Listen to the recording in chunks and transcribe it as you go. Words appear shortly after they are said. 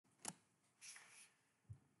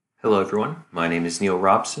Hello everyone, my name is Neil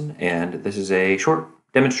Robson, and this is a short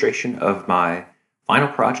demonstration of my final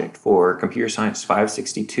project for Computer Science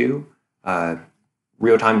 562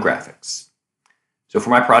 real-time graphics. So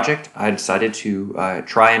for my project, I decided to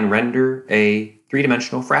try and render a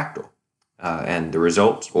three-dimensional fractal. And the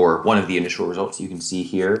results, or one of the initial results, you can see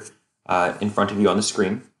here in front of you on the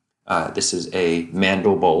screen. This is a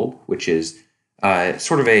Mandelbulb, which is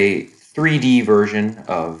sort of a 3D version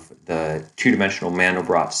of the two-dimensional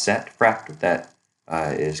Mandelbrot set fractal that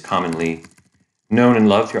is commonly known and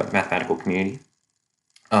loved throughout the mathematical community.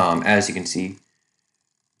 As you can see,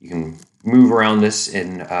 you can move around this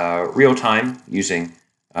in real time using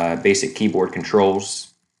basic keyboard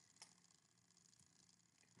controls.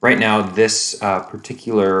 Right now, this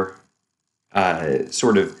particular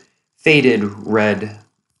sort of faded red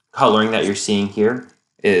coloring that you're seeing here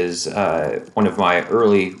is one of my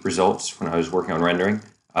early results when I was working on rendering.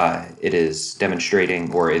 It is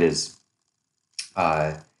demonstrating, or it is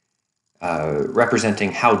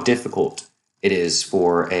representing how difficult it is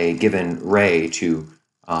for a given ray to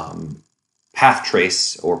path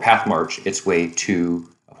trace or path march its way to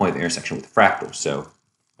a point of intersection with the fractal. So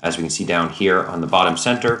as we can see down here on the bottom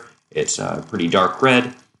center, it's pretty dark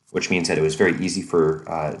red, which means that it was very easy for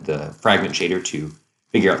the fragment shader to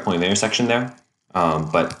figure out the point of intersection there.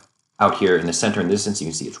 But out here in the center in this instance, you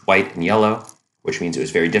can see it's white and yellow, which means it was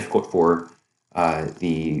very difficult for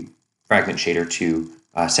the fragment shader to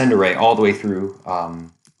send a ray all the way through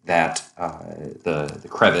the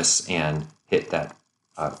crevice and hit that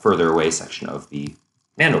further away section of the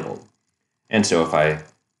Mandelbulb. And so if I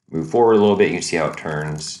move forward a little bit, you can see how it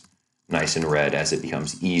turns nice and red as it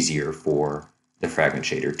becomes easier for the fragment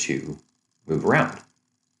shader to move around.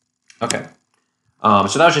 Okay.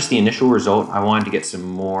 So that was just the initial result. I wanted to get some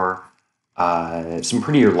more, some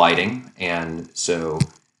prettier lighting, and so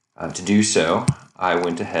to do so, I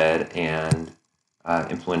went ahead and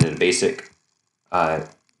implemented a basic ray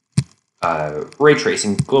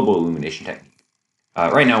tracing global illumination technique.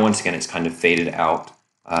 Right now, once again, it's kind of faded out.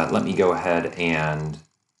 Let me go ahead and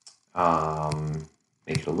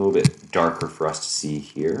make it a little bit darker for us to see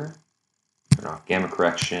here. Turn off gamma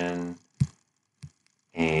correction.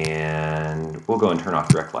 And we'll go and turn off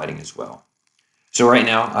direct lighting as well. So right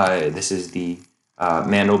now, this is the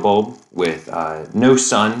Mandelbulb with no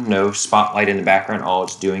sun, no spotlight in the background. All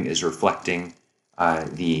it's doing is reflecting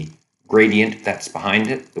the gradient that's behind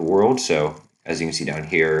it, the world. So as you can see down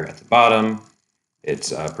here at the bottom,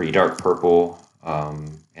 it's pretty dark purple,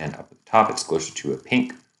 and up at the top, it's closer to a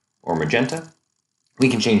pink or magenta. We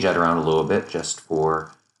can change that around a little bit just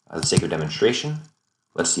for the sake of demonstration.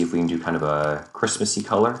 Let's see if we can do kind of a Christmassy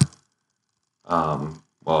color.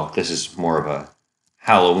 Well, this is more of a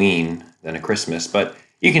Halloween than a Christmas, but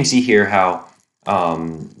you can see here how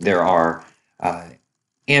there are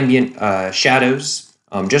ambient shadows,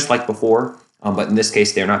 just like before, but in this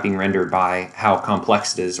case, they're not being rendered by how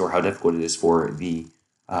complex it is or how difficult it is for the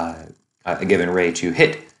a given ray to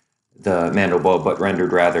hit the Mandelbulb, but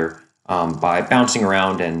rendered rather by bouncing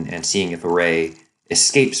around and seeing if a ray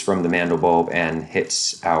escapes from the Mandelbulb and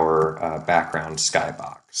hits our background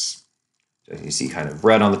skybox. So you see kind of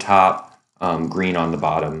red on the top, green on the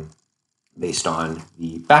bottom, based on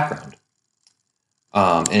the background.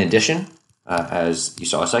 In addition, as you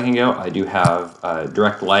saw a second ago, I do have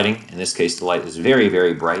direct lighting. In this case, the light is very,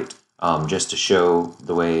 very bright, just to show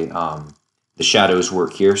the way the shadows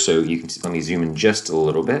work here. So you can see, let me zoom in just a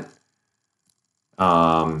little bit.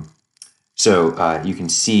 So you can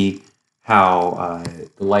see how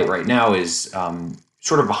the light right now is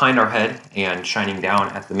sort of behind our head and shining down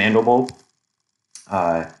at the Mandelbulb.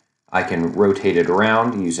 I can rotate it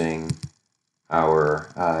around using our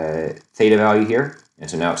theta value here. And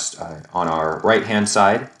so now it's on our right-hand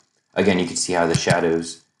side. Again, you can see how the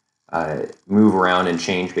shadows move around and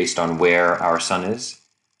change based on where our sun is.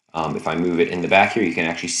 If I move it in the back here, you can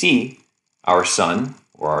actually see our sun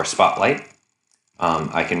or our spotlight.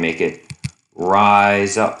 I can make it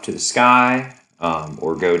rise up to the sky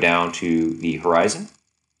or go down to the horizon,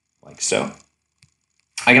 like so.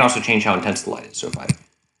 I can also change how intense the light is. So if I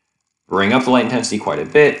bring up the light intensity quite a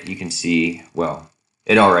bit, you can see, well,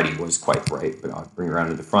 it already was quite bright, but I'll bring it around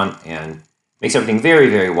to the front and makes everything very,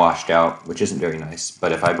 very washed out, which isn't very nice.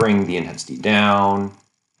 But if I bring the intensity down,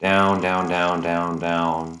 down, down, down, down,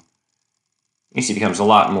 down, you see it becomes a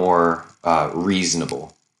lot more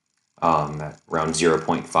reasonable. At around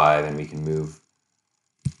 0.5, and we can move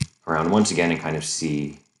around once again and kind of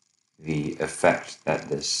see the effect that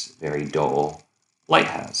this very dull light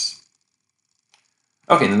has.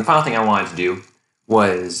 Okay, and then the final thing I wanted to do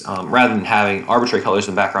was, rather than having arbitrary colors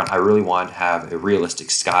in the background, I really wanted to have a realistic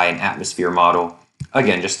sky and atmosphere model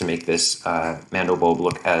again, just to make this Mandelbulb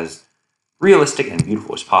look as realistic and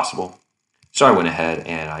beautiful as possible. So I went ahead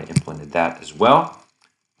and I implemented that as well.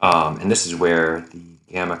 And this is where the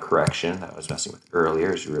gamma correction that I was messing with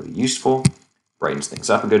earlier is really useful. Brightens things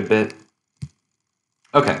up a good bit.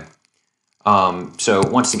 Okay. So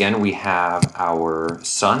once again, we have our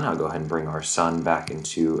sun. I'll go ahead and bring our sun back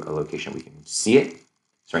into a location we can see it.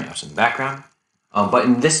 So right now it's in the background. But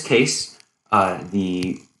in this case, both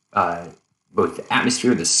the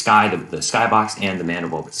atmosphere, the sky, the skybox, and the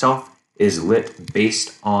Mandelbulb itself is lit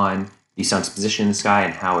based on the sun's position in the sky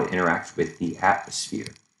and how it interacts with the atmosphere.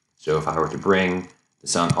 So if I were to bring the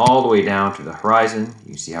sun all the way down to the horizon, you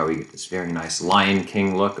can see how we get this very nice Lion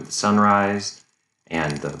King look of the sunrise,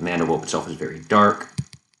 and the Mandelbulb itself is very dark.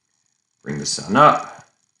 Bring the sun up,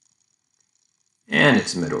 and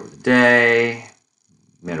it's the middle of the day.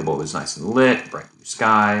 Mandelbulb is nice and lit, bright blue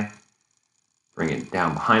sky. Bring it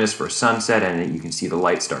down behind us for a sunset, and you can see the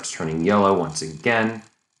light starts turning yellow once again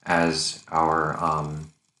as our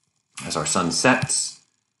sun sets.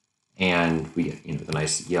 And we get the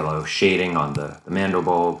nice yellow shading on the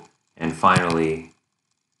Mandelbulb, and finally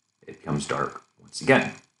it becomes dark once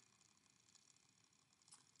again.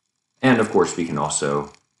 And of course we can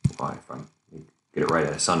also, if I get it right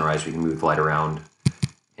at sunrise, we can move the light around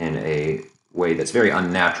in a way that's very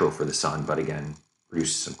unnatural for the sun, but again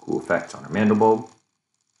produces some cool effects on our Mandelbulb.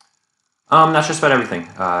 That's just about everything.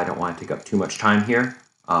 I don't want to take up too much time here.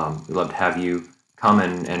 We'd love to have you come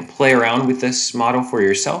and play around with this model for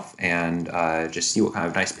yourself and just see what kind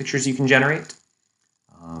of nice pictures you can generate.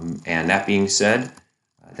 And that being said,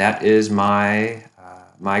 that is my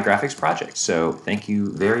graphics project. So thank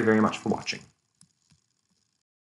you very, very much for watching.